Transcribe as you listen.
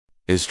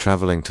Is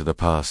traveling to the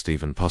past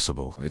even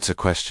possible? It's a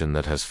question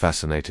that has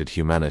fascinated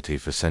humanity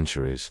for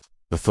centuries.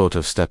 The thought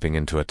of stepping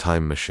into a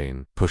time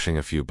machine, pushing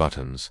a few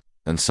buttons,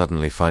 and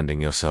suddenly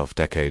finding yourself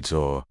decades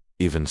or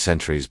even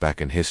centuries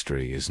back in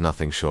history is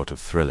nothing short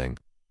of thrilling.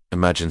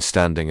 Imagine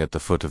standing at the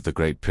foot of the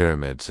Great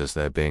Pyramids as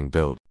they're being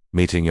built,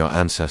 meeting your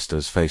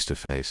ancestors face to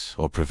face,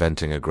 or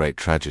preventing a great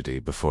tragedy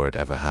before it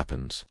ever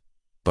happens.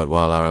 But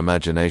while our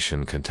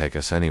imagination can take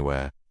us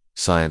anywhere,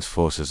 science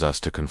forces us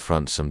to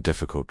confront some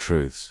difficult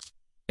truths.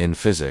 In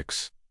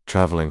physics,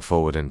 traveling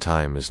forward in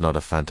time is not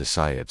a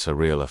fantasy, it's a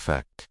real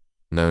effect,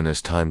 known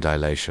as time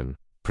dilation,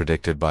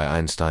 predicted by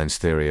Einstein's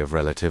theory of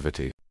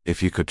relativity.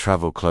 If you could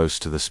travel close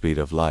to the speed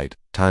of light,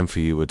 time for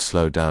you would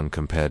slow down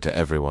compared to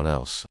everyone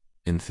else.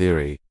 In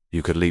theory,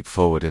 you could leap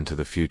forward into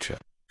the future.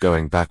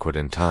 Going backward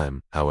in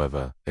time,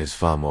 however, is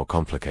far more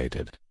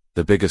complicated.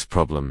 The biggest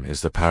problem is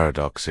the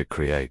paradox it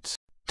creates.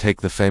 Take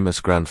the famous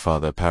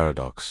grandfather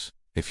paradox.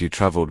 If you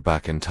traveled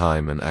back in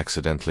time and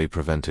accidentally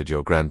prevented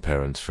your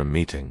grandparents from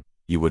meeting,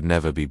 you would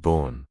never be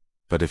born.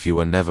 But if you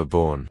were never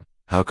born,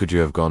 how could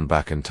you have gone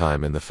back in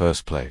time in the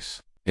first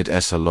place?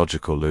 It's a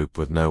logical loop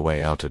with no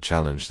way out, a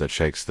challenge that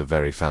shakes the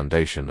very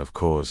foundation of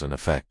cause and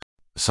effect.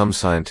 Some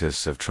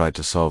scientists have tried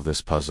to solve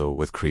this puzzle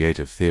with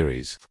creative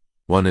theories.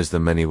 One is the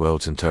many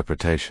worlds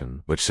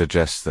interpretation, which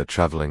suggests that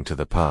traveling to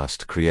the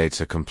past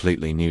creates a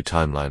completely new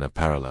timeline, a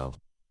parallel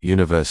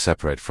universe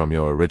separate from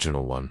your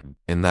original one.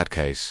 In that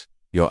case,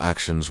 your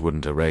actions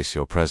wouldn't erase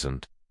your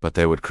present, but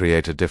they would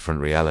create a different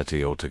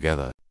reality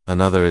altogether.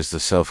 Another is the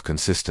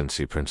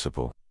self-consistency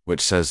principle, which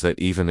says that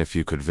even if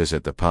you could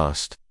visit the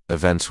past,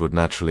 events would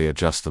naturally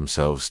adjust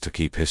themselves to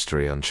keep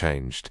history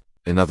unchanged.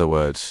 In other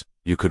words,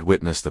 you could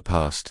witness the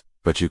past,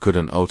 but you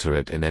couldn't alter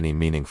it in any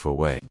meaningful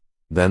way.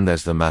 Then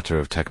there's the matter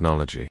of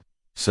technology.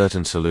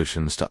 Certain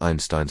solutions to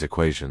Einstein's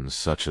equations,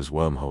 such as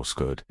wormholes,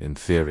 could, in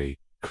theory,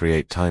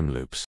 create time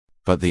loops.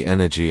 But the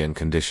energy and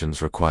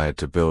conditions required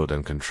to build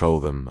and control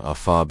them are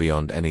far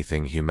beyond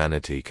anything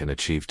humanity can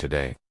achieve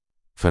today.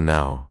 For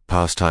now,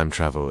 past time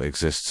travel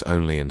exists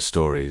only in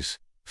stories,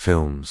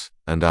 films,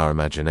 and our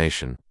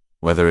imagination.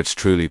 Whether it's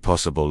truly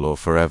possible or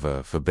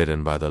forever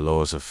forbidden by the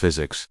laws of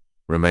physics,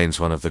 remains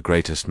one of the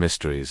greatest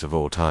mysteries of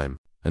all time.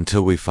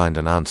 Until we find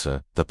an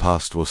answer, the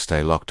past will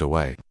stay locked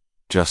away,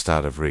 just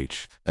out of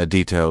reach. A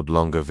detailed,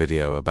 longer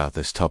video about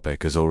this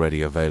topic is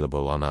already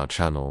available on our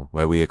channel,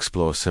 where we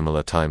explore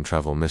similar time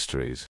travel mysteries.